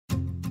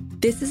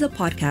This is a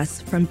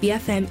podcast from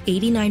BFM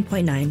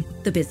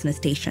 89.9, the business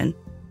station.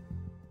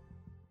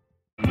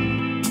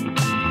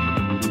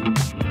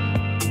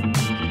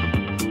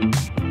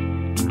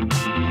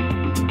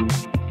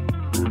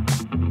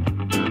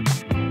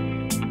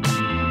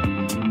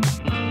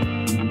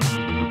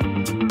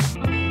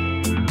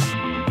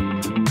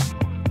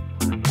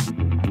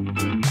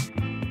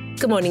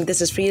 Good morning,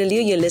 this is Frida Liu.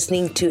 You're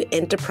listening to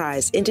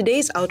Enterprise. In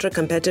today's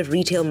ultra-competitive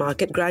retail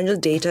market, granular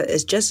data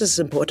is just as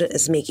important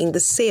as making the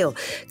sale.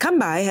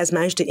 Come.Buy has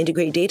managed to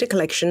integrate data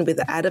collection with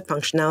the added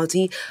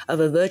functionality of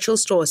a virtual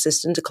store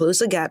assistant to close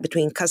the gap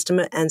between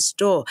customer and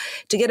store.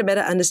 To get a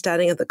better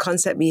understanding of the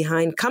concept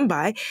behind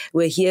Come.Buy,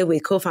 we're here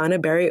with co-founder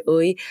Barry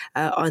Ooi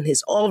on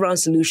his all-round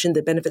solution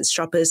that benefits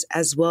shoppers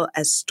as well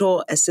as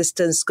store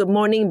assistants. Good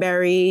morning,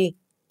 Barry.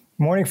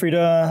 Morning,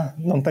 Frida.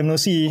 Long time no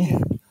see.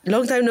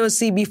 Long time no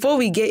see. Before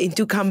we get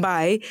into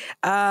Come.Buy,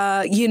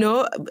 how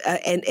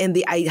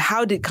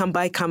did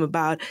Come.Buy come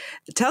about?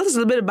 Tell us a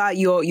little bit about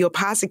your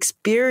past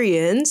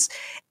experience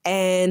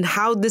and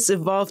how this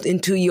evolved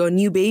into your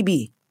new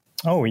baby.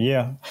 Oh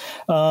yeah,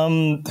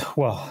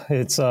 well,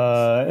 it's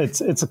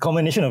a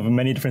combination of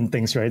many different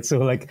things, right?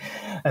 So,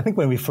 I think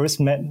when we first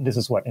met, this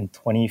was in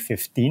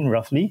 2015,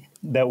 roughly.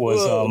 That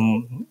was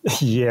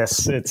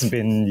yes, it's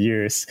been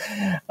years.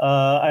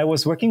 I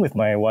was working with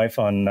my wife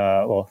on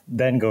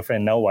then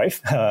girlfriend, now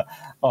wife,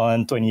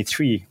 on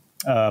 23.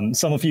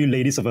 Some of you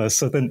ladies of a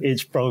certain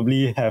age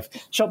probably have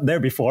shopped there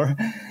before.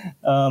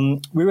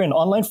 We were an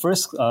online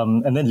first,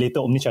 and then later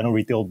omnichannel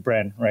retail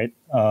brand, right?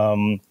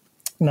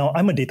 Now,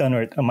 I'm a data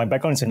nerd. My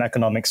background is in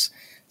economics.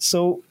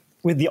 So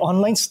with the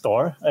online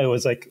store, I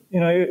was it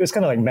was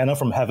kind of like manna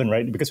from heaven,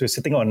 right? Because we're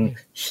sitting on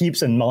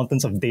heaps and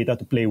mountains of data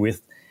to play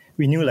with.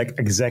 We knew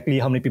exactly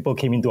how many people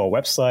came into our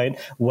website,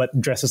 what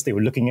dresses they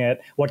were looking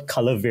at, what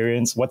color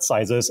variants, what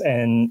sizes.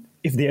 And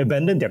if they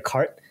abandoned their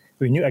cart,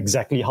 we knew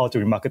exactly how to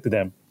remarket to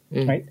them,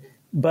 right?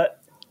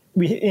 But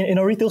we in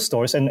our retail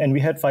stores, and we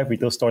had 5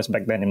 retail stores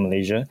back then in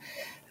Malaysia,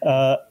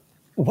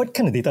 what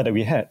kind of data that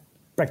we had?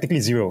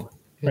 Practically zero.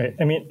 Right.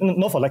 I mean,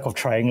 not for lack of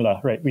trying,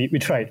 right? We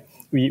tried.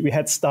 We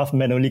had staff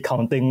manually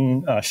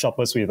counting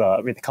shoppers with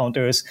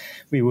counters.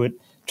 We would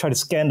try to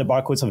scan the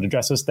barcodes of the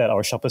dresses that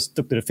our shoppers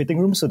took to the fitting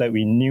room so that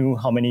we knew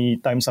how many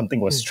times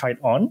something was tried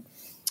on.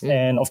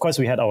 And of course,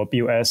 we had our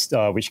POS,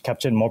 which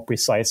captured more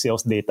precise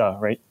sales data,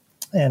 right?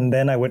 And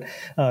then I would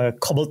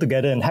cobble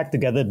together and hack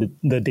together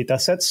the data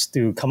sets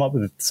to come up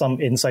with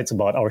some insights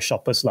about our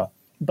shoppers,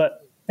 But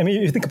I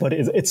mean, you think about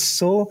it, it's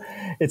so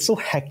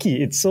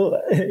hacky. It's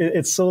so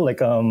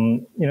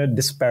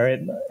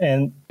disparate,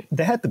 and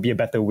there had to be a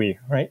better way,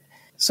 right?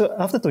 So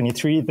after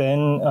 23,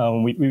 then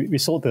we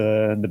sold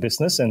the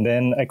business, and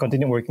then I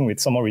continued working with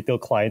some more retail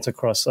clients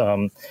across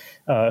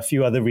a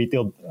few other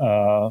retail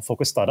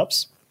focused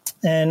startups,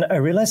 and I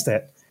realized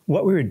that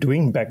what we were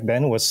doing back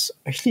then was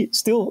actually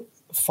still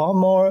far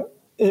more.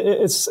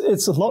 It's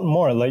a lot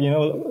more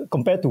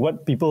compared to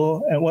what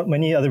people and what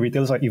many other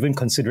retailers are even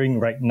considering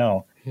right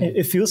now.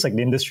 It feels like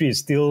the industry is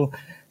still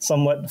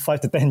somewhat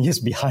 5 to 10 years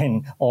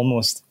behind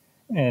almost.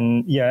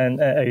 And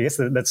I guess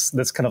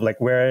that's kind of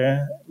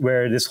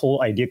where this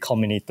whole idea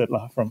culminated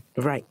from.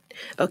 Right.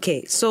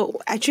 Okay. So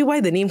actually,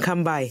 why the name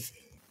Come.Buy?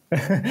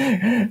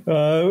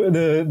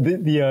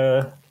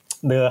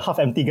 The half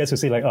empty guys who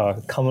say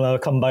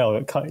come buy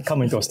or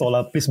come into a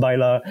store please buy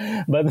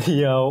but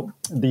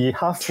the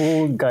half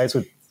full guys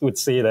would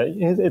say that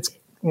it's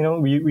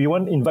we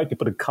want to invite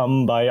people to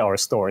come by our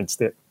store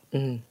instead,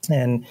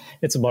 and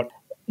it's about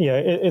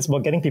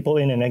getting people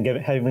in and then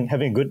having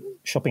a good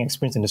shopping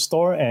experience in the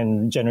store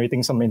and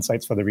generating some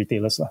insights for the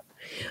retailers.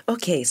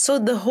 Okay, so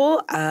the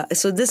whole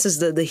so this is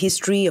the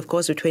history, of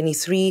course, with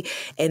 23,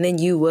 and then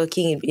you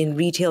working in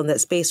retail in that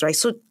space, right?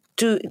 So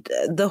to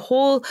the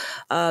whole,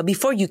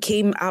 before you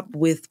came up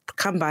with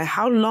Come.Buy,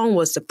 how long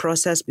was the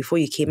process before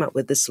you came up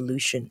with the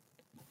solution?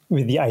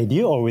 With the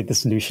idea or with the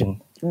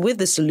solution? With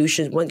the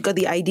solution. When got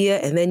the idea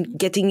and then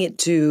getting it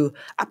to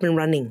up and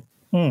running.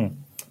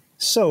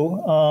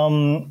 So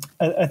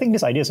I think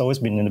this idea has always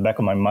been in the back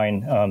of my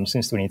mind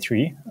since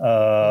 23.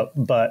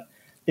 But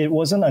it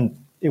wasn't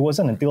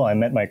until I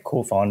met my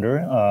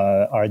co-founder,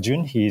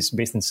 Arjun. He's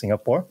based in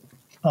Singapore.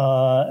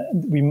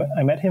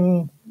 I met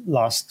him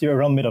last year,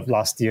 around mid of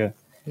last year.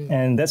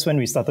 And that's when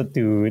we started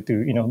to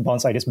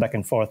bounce ideas back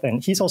and forth.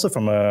 And he's also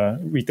from a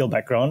retail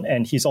background,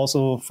 and he's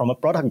also from a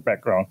product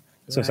background.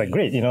 So it's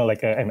great,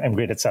 I'm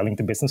great at selling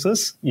to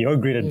businesses. You're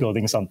great at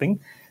building something.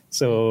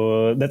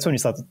 So that's when we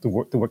started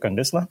to work on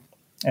this.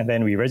 And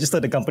then we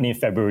registered the company in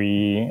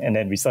February, and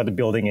then we started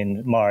building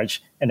in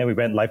March, and then we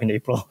went live in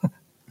April.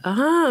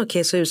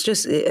 Okay. So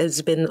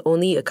it's been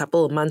only a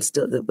couple of months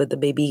with the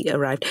baby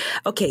arrived.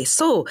 Okay.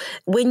 So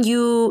I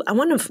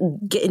want to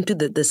get into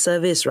the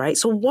service, right?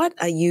 So what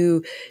are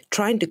you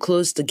trying to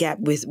close the gap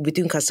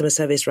between customer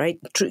service, right?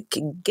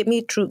 Let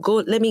me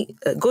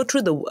go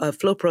through the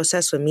flow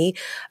process for me.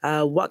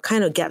 What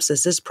kind of gaps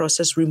does this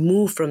process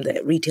remove from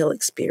the retail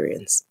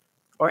experience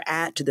or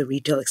add to the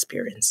retail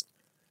experience?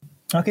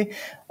 Okay.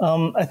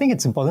 I think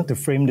it's important to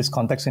frame this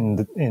context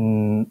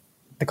in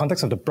the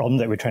context of the problem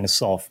that we're trying to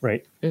solve,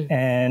 right?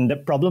 And the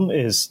problem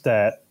is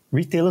that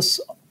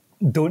retailers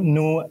don't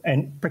know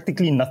and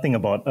practically nothing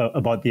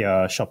about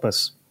their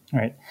shoppers,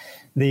 right?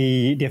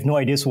 They have no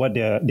idea what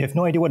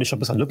the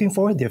shoppers are looking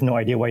for. They have no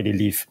idea why they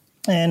leave.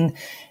 And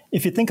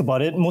if you think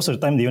about it, most of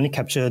the time they only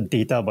capture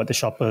data about the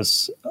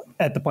shoppers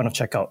at the point of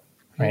checkout,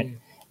 right?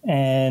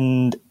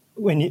 And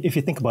if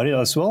you think about it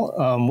as well,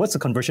 what's the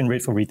conversion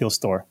rate for retail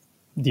store?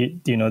 Do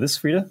you know this,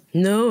 Frida?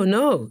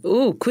 No.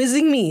 Ooh,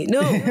 quizzing me.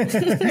 No.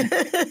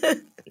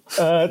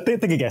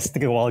 Take a guess.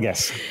 Take a wild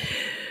guess.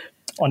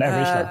 On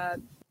average,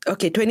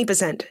 Okay,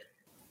 20%.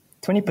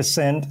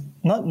 20%.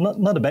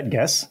 Not a bad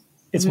guess.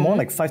 It's more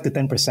like 5 to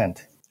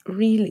 10%.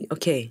 Really?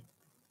 Okay.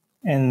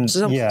 And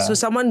So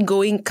someone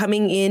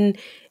coming in,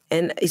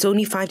 and it's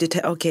only 5 to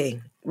 10. Okay,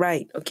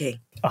 right. Okay.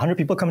 100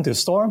 people come to the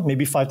store,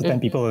 maybe 5 to 10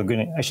 people are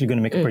actually going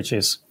to make a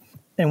purchase.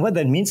 And what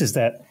that means is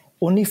that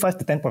only 5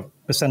 to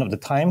 10% of the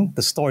time,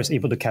 the store is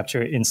able to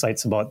capture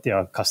insights about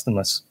their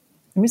customers.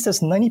 It means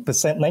there's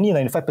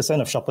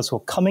 95% of shoppers who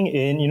are coming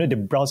in, they're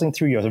browsing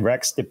through your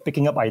racks, they're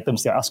picking up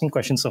items, they're asking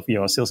questions of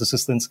your sales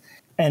assistants,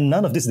 and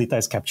none of this data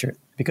is captured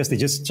because they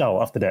just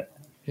chow after that,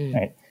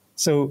 right?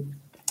 So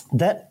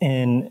that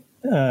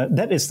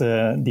is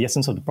the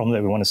essence of the problem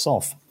that we want to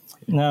solve.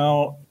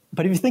 Now,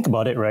 but if you think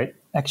about it, right,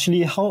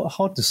 actually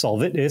how to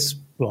solve it is,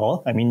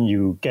 well, I mean,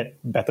 you get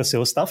better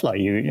sales staff.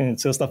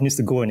 Sales staff needs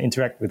to go and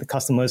interact with the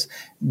customers,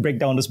 break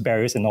down those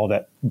barriers and all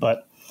that.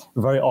 But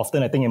very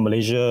often, I think in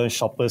Malaysia,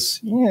 shoppers,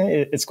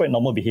 it's quite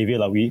normal behavior.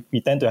 We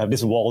tend to have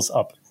these walls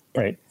up,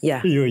 right?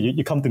 Yeah.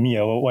 You come to me,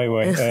 why?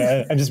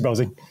 I'm just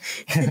browsing.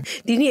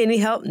 Do you need any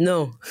help?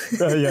 No.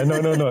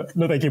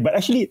 No, thank you. But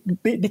actually,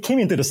 they came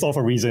into the store for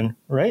a reason,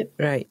 right?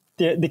 Right.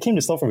 They came to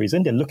the store for a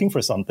reason. They're looking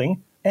for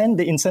something. And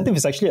the incentive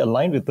is actually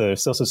aligned with the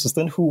sales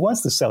assistant who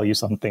wants to sell you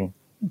something.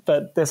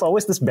 But there's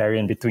always this barrier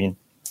in between.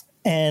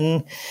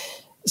 And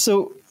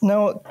so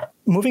now,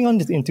 moving on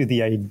into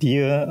the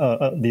idea,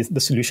 the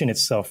solution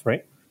itself,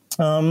 right?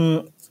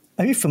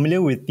 Are you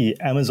familiar with the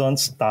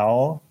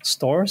Amazon-style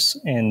stores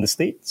in the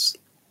States?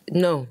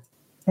 No.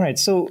 All right.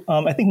 So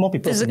I think more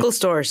people... Physical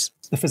stores.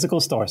 The physical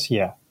stores,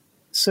 yeah.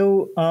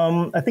 So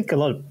I think a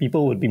lot of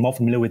people would be more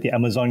familiar with the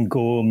Amazon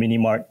Go Mini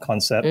Mart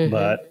concept,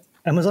 but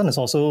Amazon has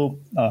also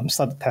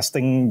started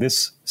testing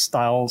this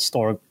style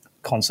store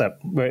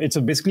concept, where it's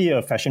basically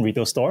a fashion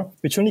retail store,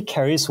 which only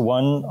carries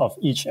one of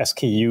each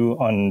SKU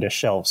on their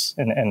shelves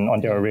and on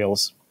their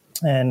rails.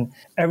 And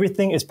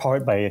everything is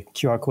powered by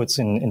QR codes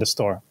in the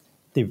store.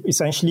 They're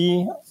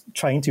essentially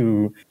trying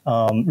to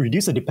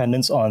reduce the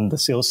dependence on the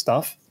sales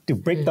staff to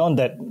break down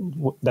that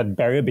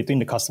barrier between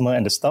the customer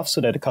and the staff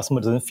so that the customer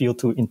doesn't feel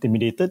too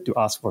intimidated to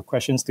ask for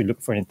questions, to look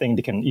for anything.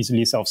 They can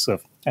easily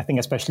self-serve. I think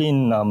especially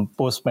in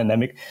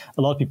post-pandemic,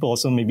 a lot of people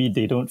also maybe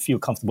they don't feel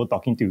comfortable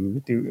talking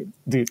to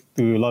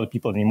a lot of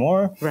people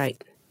anymore.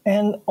 Right.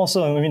 And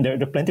also, I mean, there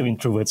are plenty of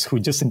introverts who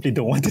just simply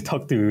don't want to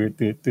talk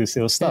to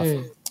sales staff.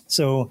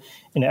 So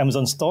in the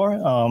Amazon store,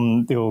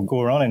 they'll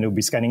go around and they'll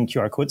be scanning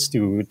QR codes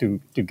to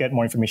get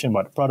more information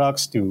about the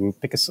products, to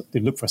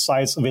look for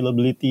size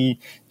availability,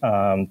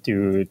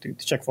 to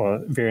check for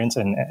variants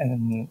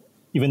and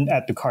even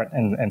add to cart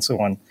and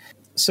so on.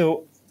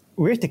 So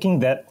we're taking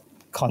that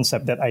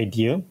concept, that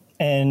idea,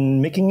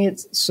 and making it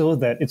so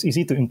that it's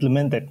easy to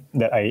implement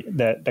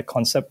that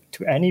concept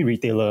to any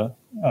retailer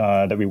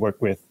that we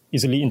work with.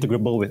 Easily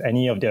integrable with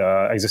any of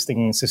the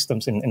existing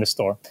systems in the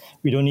store.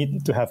 We don't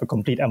need to have a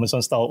complete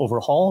Amazon-style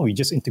overhaul. We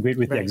just integrate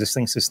with the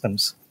existing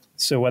systems.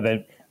 So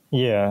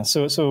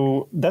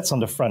so that's on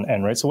the front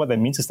end, right? So what that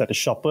means is that the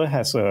shopper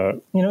has they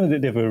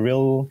have a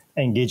real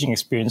engaging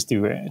experience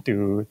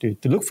to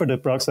look for the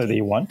products that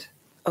they want.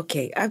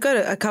 Okay, I've got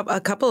a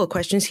couple of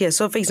questions here.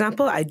 So, for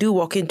example, I do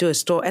walk into a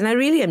store and I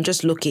really am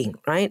just looking,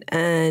 right?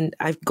 And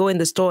I go in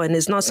the store and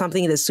it's not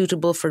something that's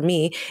suitable for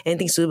me,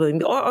 anything suitable for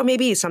me, or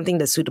maybe it's something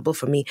that's suitable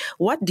for me.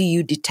 What do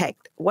you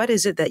detect? What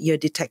is it that you're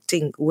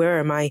detecting? Where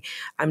am I?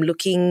 I'm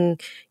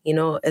looking, in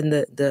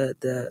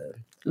the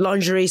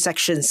lingerie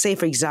section, say,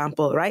 for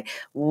example, right?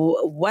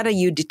 What are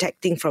you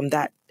detecting from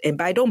that?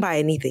 And I don't buy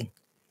anything.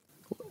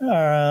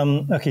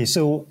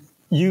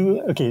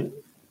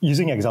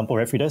 Using your example,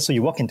 right, Frida? So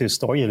you walk into a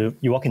store, you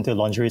walk into the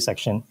lingerie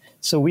section.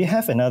 So we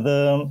have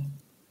another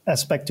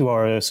aspect to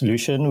our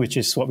solution, which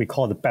is what we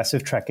call the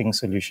passive tracking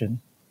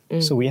solution.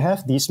 So we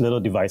have these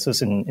little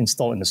devices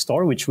installed in the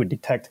store, which would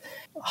detect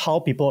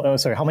how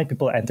many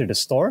people enter the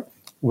store,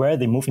 where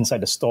they move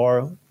inside the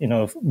store,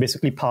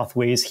 basically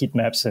pathways, heat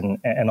maps,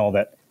 and all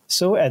that.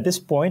 So at this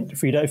point,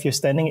 Frida, if you're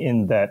standing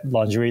in that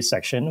lingerie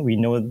section, we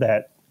know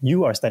that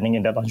you are standing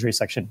in that lingerie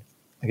section.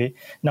 Okay.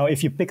 Now,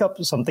 if you pick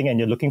up something and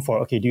you're looking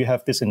for, do you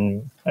have this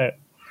in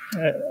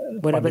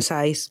whatever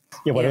size?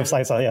 Yeah, whatever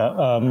size.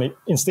 Yeah.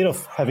 Instead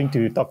of having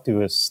to talk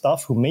to a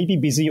staff who may be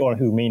busy or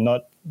who may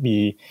not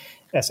be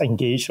as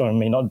engaged or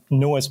may not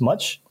know as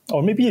much,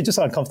 or maybe you're just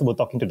uncomfortable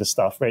talking to the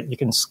staff, right? You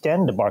can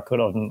scan the barcode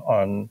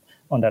on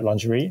that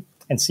lingerie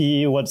and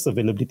see what's the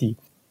availability.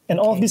 And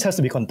all of this has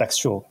to be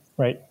contextual,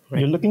 right?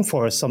 You're looking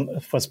for a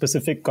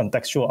specific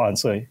contextual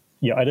answer.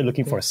 You're either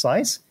looking for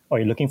size or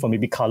you're looking for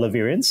maybe color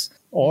variants.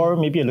 or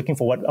maybe you're looking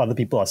for what other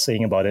people are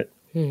saying about it.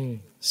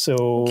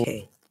 So,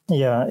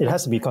 yeah, it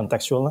has to be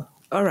contextual.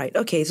 All right.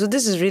 Okay. So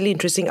this is really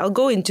interesting. I'll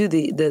go into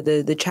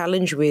the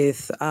challenge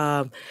with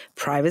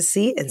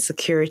privacy and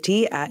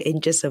security in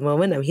just a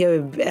moment. I'm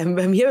here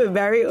with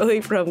Barry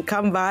Ooi from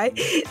Come By.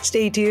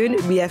 Stay tuned.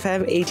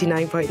 BFM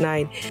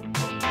 89.9.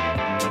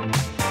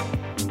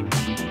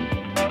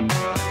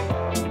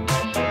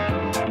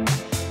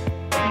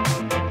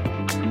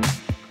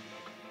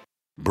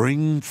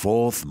 Bring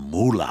forth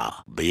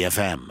Moolah,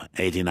 BFM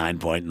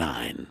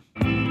 89.9.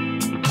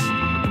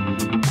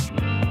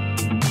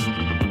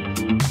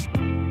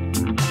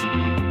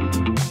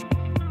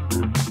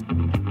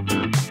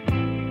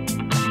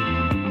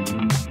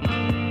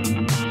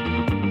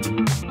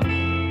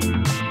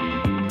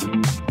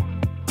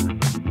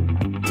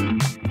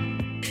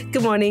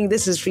 Good morning.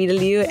 This is Frida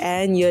Liu,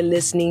 and you're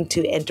listening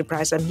to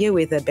Enterprise. I'm here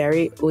with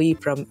Barry Ooi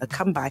from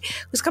Come By,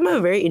 who's come up with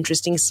a very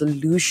interesting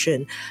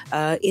solution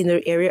in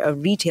the area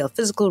of retail,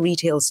 physical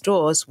retail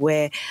stores,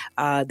 where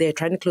they're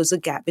trying to close the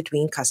gap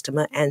between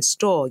customer and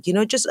store. You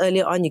know, just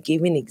earlier on, you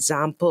gave me an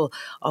example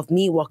of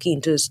me walking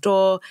into a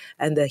store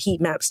and the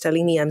heat maps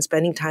telling me I'm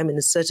spending time in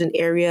a certain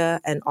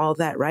area and all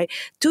that, right?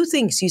 Two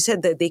things. You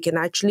said that they can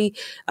actually,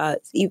 they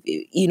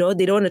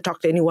don't want to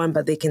talk to anyone,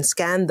 but they can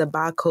scan the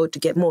barcode to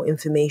get more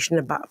information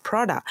about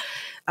product.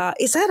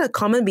 Is that a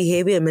common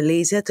behavior in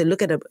Malaysia, to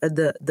look at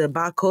the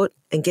barcode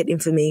and get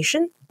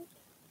information?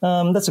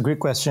 That's a great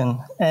question.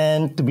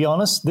 And to be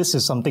honest, this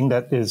is something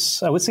that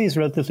is, I would say, is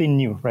relatively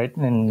new, right?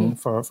 And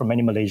for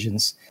many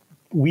Malaysians.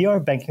 We are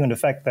banking on the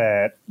fact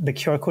that the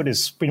QR code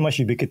is pretty much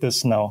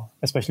ubiquitous now,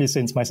 especially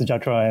since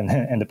MySejahtera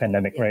and the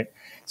pandemic, right?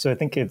 So I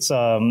think it's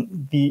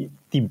the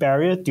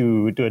barrier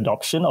to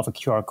adoption of a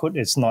QR code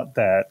is not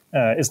that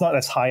it's not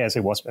as high as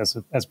it was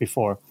as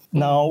before.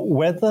 Now,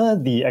 whether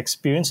the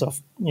experience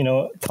of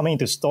coming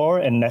into store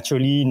and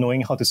naturally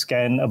knowing how to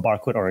scan a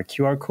barcode or a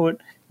QR code,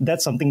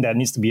 that's something that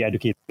needs to be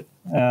educated,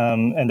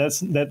 and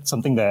that's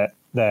something that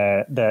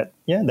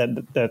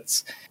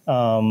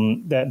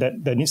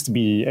needs to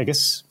be, I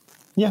guess.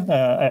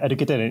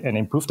 Educated and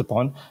improved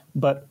upon.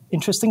 But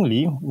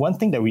interestingly, one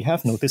thing that we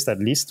have noticed, at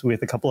least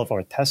with a couple of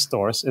our test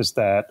stores, is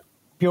that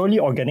purely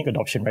organic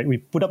adoption, right? We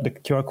put up the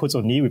QR codes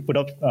only, we put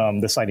up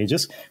the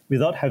signages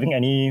without having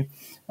any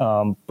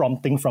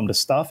prompting from the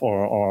staff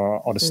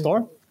or the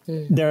store.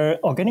 Their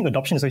organic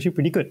adoption is actually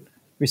pretty good.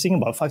 We're seeing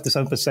about 5 to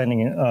 7%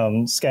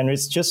 in scan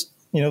rates, just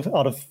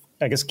out of,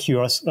 I guess,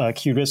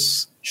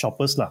 curious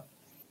shoppers lah.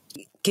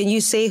 Can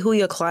you say who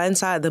your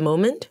clients are at the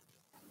moment?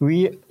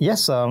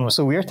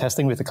 So we are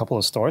testing with a couple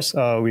of stores.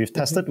 We've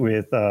tested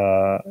with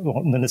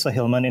Melissa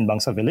Hillman in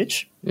Bangsar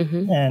Village.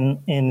 And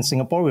in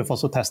Singapore, we've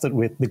also tested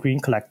with The Green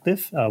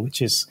Collective,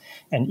 which is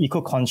an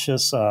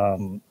eco-conscious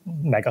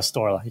mega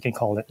store, you can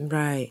call it.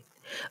 Right.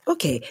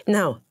 Okay.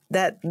 Now,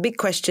 that big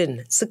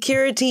question,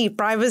 security,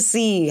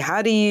 privacy,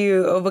 how do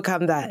you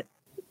overcome that?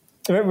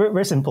 Very,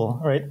 very simple,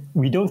 right?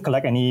 We don't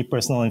collect any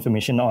personal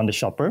information on the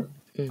shopper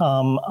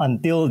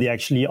until they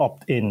actually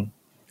opt in.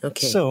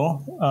 Okay.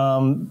 So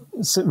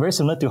very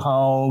similar to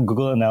how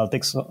Google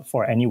Analytics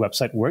for any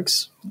website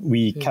works,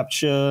 we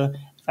capture,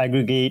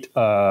 aggregate,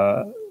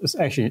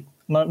 actually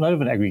not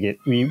even aggregate,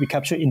 we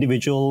capture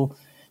individual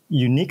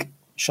unique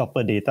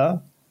shopper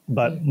data,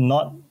 but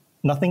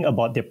nothing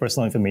about their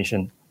personal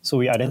information. So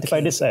we identify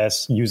this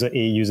as user A,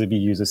 user B,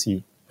 user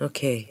C.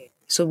 Okay.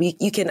 So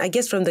you can, I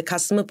guess, from the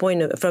customer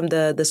from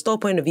the store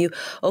point of view,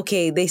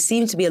 okay, there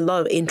seems to be a lot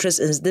of interest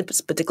in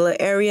this particular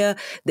area.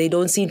 They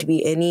don't seem to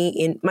be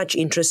much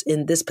interest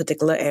in this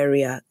particular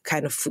area.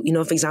 Kind of, for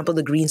example,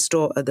 the green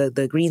store,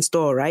 the green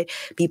store, right?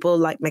 People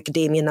like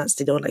macadamia nuts,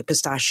 they don't like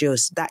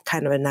pistachios. That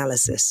kind of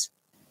analysis.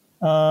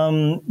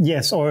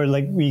 Yes, or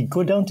like we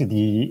go down to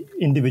the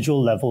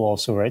individual level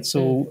also, right?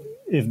 So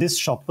if this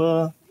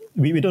shopper,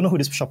 we don't know who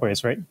this shopper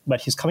is, right?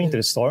 But he's coming to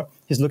the store,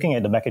 he's looking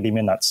at the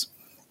macadamia nuts.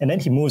 And then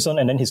he moves on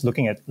and then he's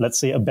looking at, let's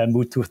say, a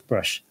bamboo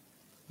toothbrush.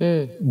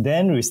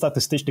 Then we start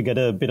to stitch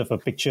together a bit of a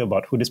picture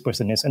about who this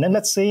person is. And then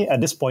let's say at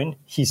this point,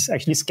 he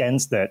actually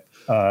scans that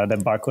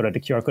barcode or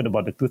the QR code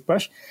about the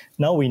toothbrush.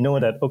 Now we know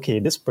that, okay,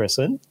 this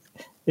person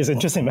is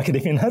interested in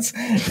macadamia nuts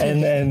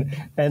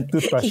and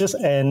toothbrushes.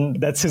 And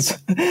that's his,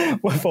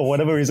 for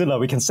whatever reason,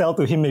 we can sell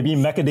to him maybe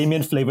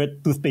macadamia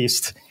flavored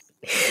toothpaste.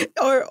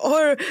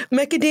 Or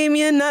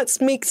macadamia nuts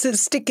makes it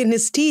stick in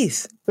his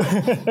teeth.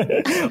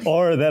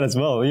 Or that as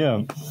well,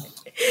 yeah.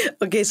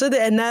 Okay, so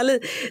the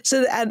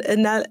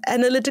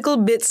analytical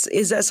bits,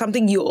 is that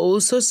something you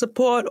also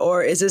support,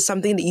 or is it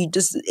something that you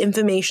just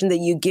information that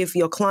you give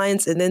your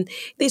clients and then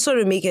they sort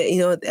of make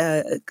it,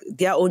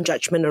 their own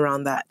judgment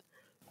around that?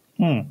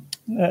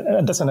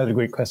 That's another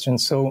great question.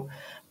 So,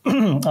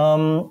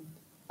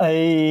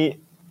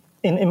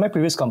 In my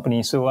previous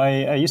company, so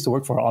I used to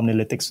work for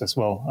Omnilytics as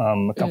well,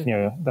 a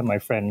company that my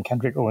friend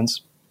Kendrick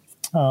owns.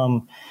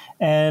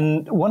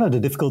 And one of the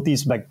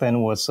difficulties back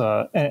then was,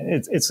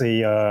 just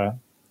a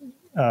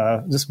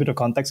bit of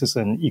context, it's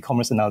an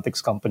e-commerce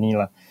analytics company.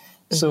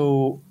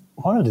 So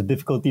one of the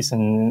difficulties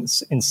in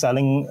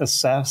selling a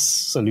SaaS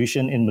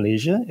solution in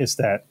Malaysia is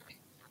that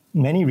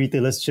many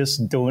retailers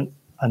just don't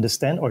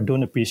understand or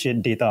don't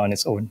appreciate data on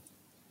its own,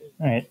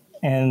 right?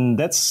 And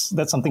that's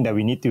something that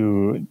we need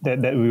to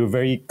that we were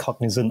very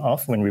cognizant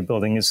of when we're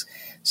building this.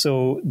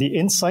 So the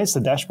insights, the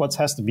dashboards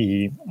has to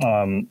be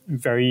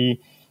very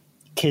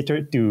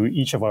catered to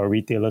each of our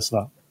retailers,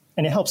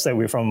 and it helps that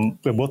we're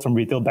both from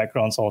retail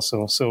backgrounds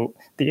also. So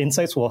the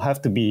insights will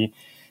have to be.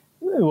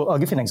 I'll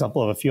give you an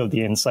example of a few of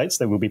the insights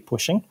that we'll be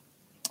pushing.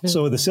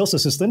 So the sales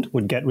assistant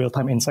would get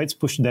real-time insights,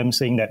 push them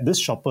saying that this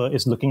shopper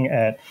is looking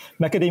at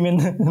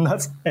macadamia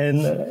nuts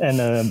and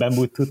a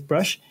bamboo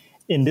toothbrush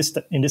in this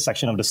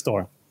section of the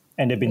store,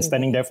 and they've been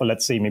standing there for,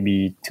 let's say,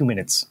 maybe 2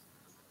 minutes.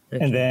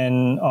 Okay. And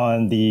then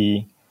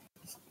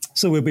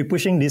so we'll be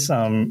pushing these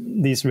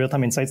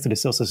real-time insights to the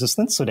sales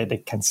assistants so that they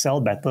can sell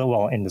better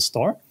while in the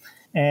store.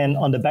 And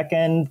on the back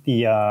end,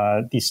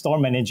 the store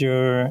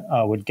manager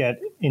would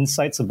get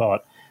insights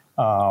about,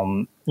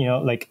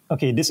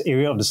 okay, this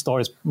area of the store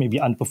is maybe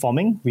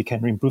underperforming. We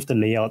can improve the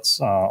layouts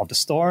of the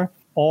store.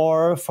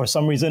 Or for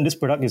some reason, this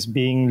product is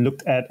being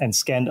looked at and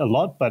scanned a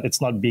lot, but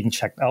it's not being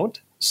checked out.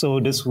 So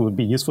this would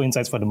be useful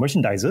insights for the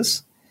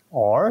merchandisers.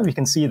 Or we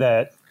can see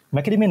that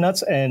macadamia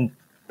nuts and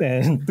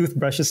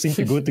toothbrushes seem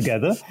to go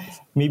together.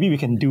 Maybe we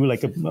can do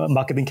like a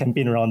marketing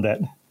campaign around that.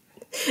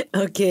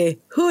 Okay,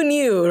 who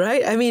knew,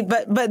 right? I mean,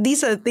 but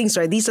these are the things,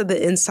 right? These are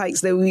the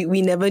insights that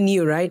we never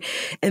knew, right?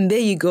 And there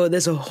you go.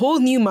 There's a whole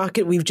new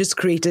market we've just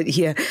created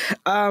here.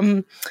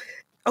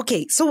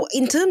 Okay, so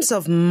in terms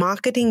of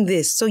marketing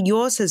this, so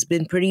yours has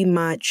been pretty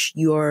much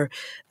your,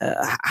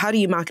 how do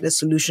you market a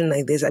solution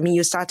like this? I mean,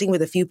 you're starting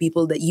with a few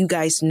people that you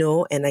guys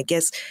know, and I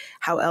guess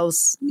how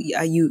else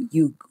are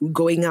you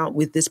going out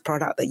with this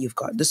product that you've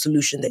got, the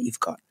solution that you've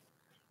got?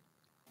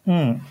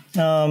 We're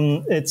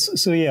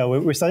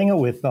starting out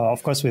with,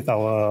 of course, with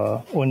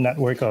our own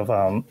network of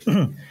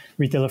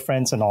retailer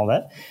friends and all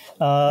that.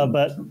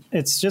 But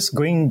it's just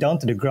going down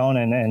to the ground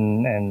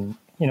and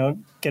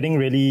getting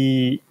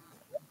really.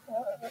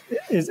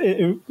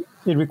 It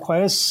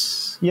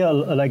requires,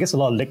 I guess a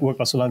lot of legwork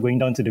also, not going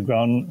down to the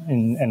ground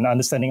and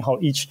understanding how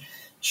each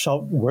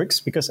shop works,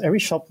 because every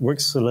shop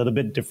works a little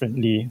bit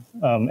differently,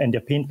 and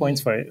their pain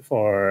points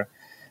for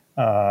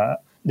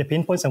the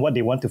pain points and what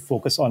they want to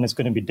focus on is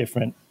going to be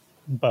different.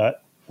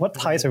 But what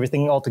ties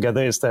everything all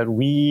together is that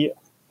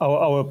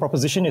our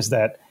proposition is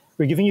that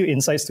we're giving you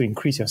insights to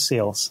increase your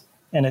sales.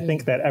 And I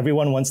think that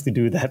everyone wants to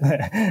do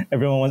that.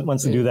 Everyone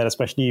wants to do that,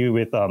 especially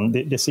with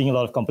they're seeing a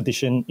lot of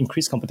competition,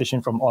 increased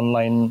competition from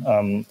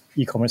online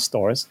e-commerce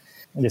stores.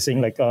 And they're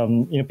saying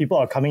people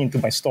are coming into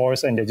my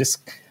stores and they're just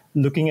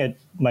looking at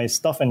my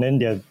stuff, and then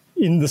they're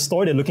in the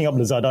store, they're looking up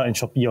Lazada and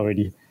Shopee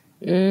already.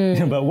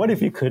 But what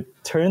if you could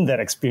turn that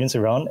experience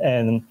around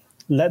and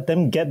let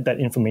them get that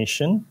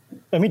information?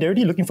 I mean, they're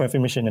already looking for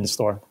information in the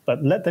store,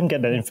 but let them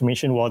get that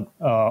information while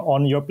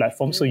on your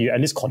platform, so you at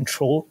least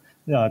control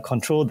the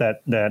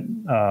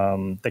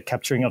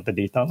capturing of the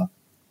data.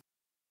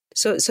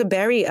 So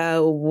Barry,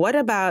 what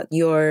about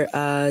your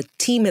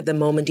team at the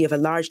moment? Do you have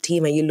a large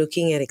team? Are you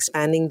looking at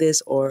expanding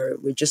this, or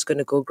we're just going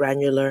to go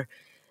granular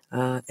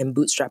and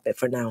bootstrap it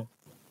for now?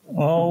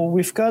 Well,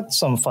 we've got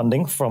some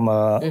funding from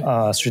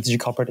a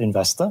strategic corporate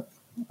investor,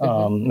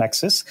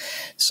 Maxis.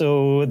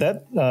 So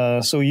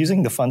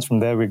using the funds from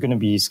there, we're going to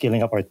be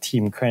scaling up our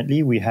team.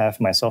 Currently, we have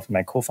myself and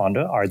my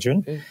co-founder,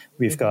 Arjun.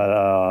 We've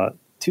got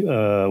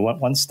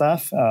one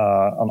staff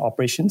on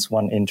operations,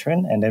 one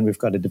intern, and then we've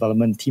got a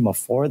development team of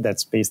 4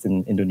 that's based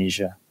in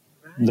Indonesia.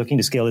 Looking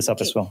to scale this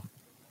up as well.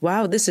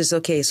 Wow, this is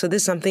okay. So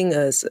this is something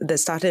that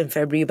started in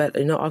February, but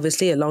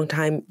obviously a long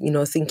time,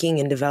 thinking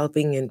and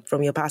developing, and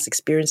from your past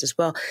experience as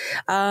well.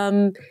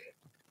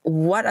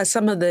 What are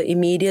some of the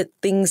immediate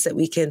things that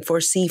we can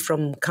foresee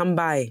from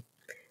Come.By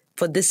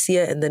for this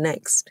year and the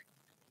next?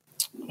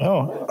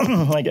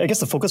 I guess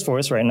the focus for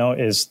us right now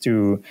is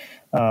to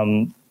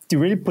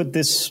really put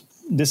this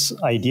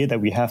idea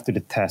that we have to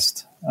the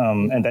test.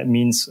 And that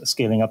means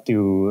scaling up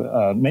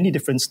to many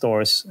different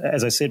stores.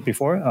 As I said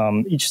before,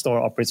 each store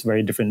operates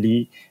very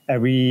differently.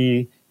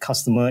 Every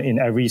customer in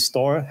every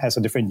store has a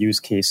different use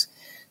case.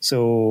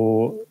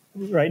 So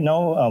right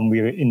now,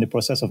 we're in the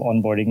process of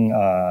onboarding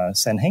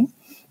Senheng.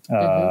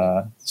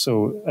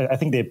 So I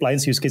think the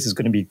appliance use case is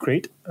going to be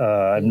great.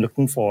 I'm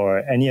looking for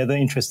any other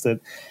interested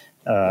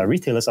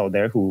retailers out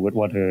there who would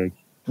want to,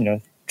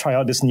 try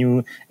out this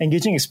new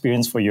engaging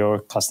experience for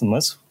your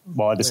customers,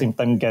 while at the same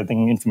time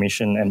getting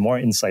information and more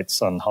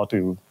insights on how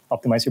to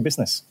optimize your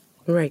business.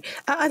 Right.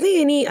 Are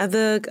there any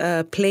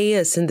other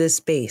players in this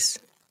space?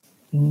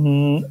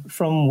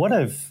 From what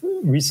I've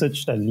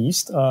researched, at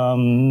least,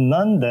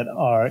 none that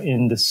are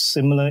in the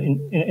similar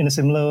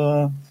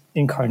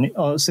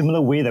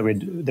similar way that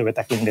we're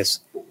tackling this.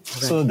 Right.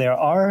 So there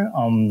are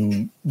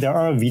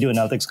video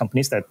analytics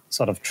companies that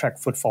sort of track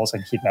footfalls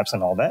and heat maps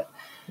and all that.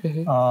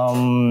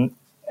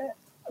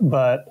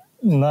 But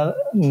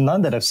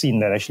none that I've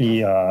seen that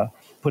actually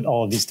put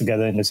all of these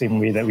together in the same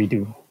way that we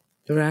do.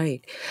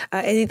 Right.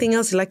 Anything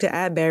else you'd like to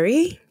add,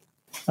 Barry?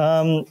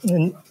 And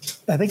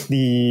I think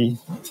the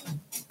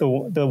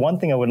one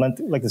thing I would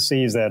like to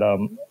say is that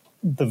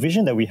the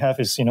vision that we have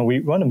is,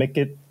 we want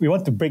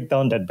to break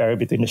down that barrier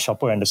between the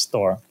shopper and the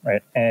store,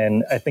 right?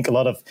 And I think a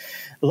lot of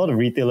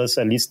retailers,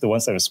 at least the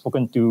ones that I've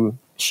spoken to,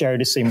 share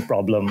the same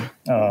problem.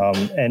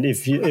 And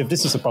if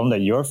this is a problem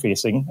that you're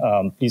facing,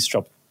 please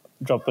drop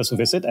us a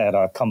visit at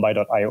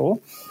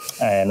comebuy.io,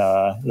 and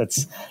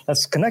let's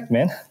connect,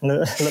 man.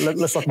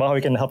 Let's talk about how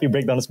we can help you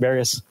break down those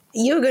barriers.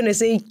 You're gonna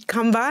say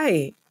come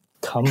by.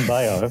 Come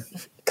by,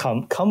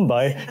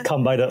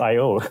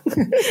 comebuy.io.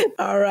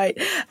 All right.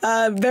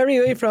 Barry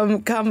Uy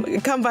from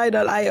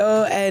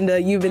comebuy.io, and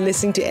you've been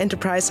listening to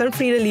Enterprise on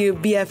Frida Liu,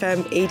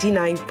 BFM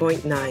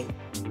 89.9.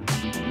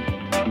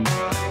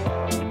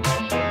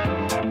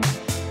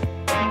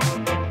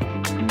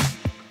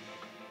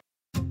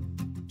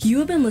 You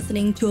have been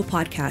listening to a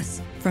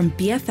podcast from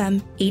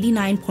BFM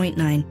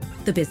 89.9,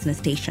 the business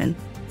station.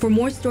 For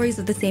more stories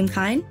of the same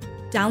kind,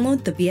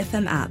 download the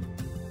BFM app.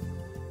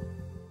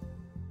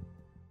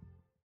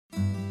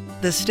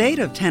 The state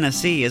of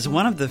Tennessee is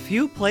one of the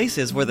few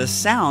places where the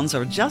sounds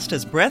are just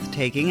as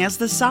breathtaking as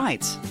the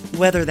sights.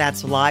 Whether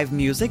that's live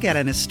music at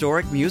an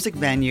historic music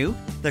venue,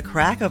 the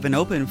crack of an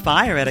open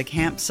fire at a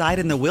campsite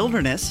in the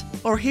wilderness,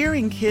 or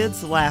hearing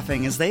kids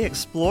laughing as they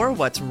explore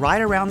what's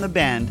right around the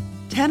bend,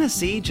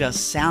 Tennessee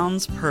just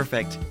sounds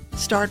perfect.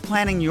 Start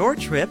planning your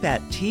trip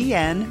at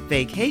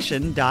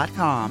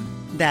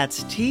tnvacation.com.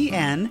 That's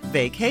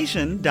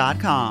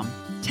tnvacation.com.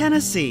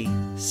 Tennessee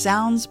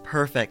sounds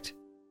perfect.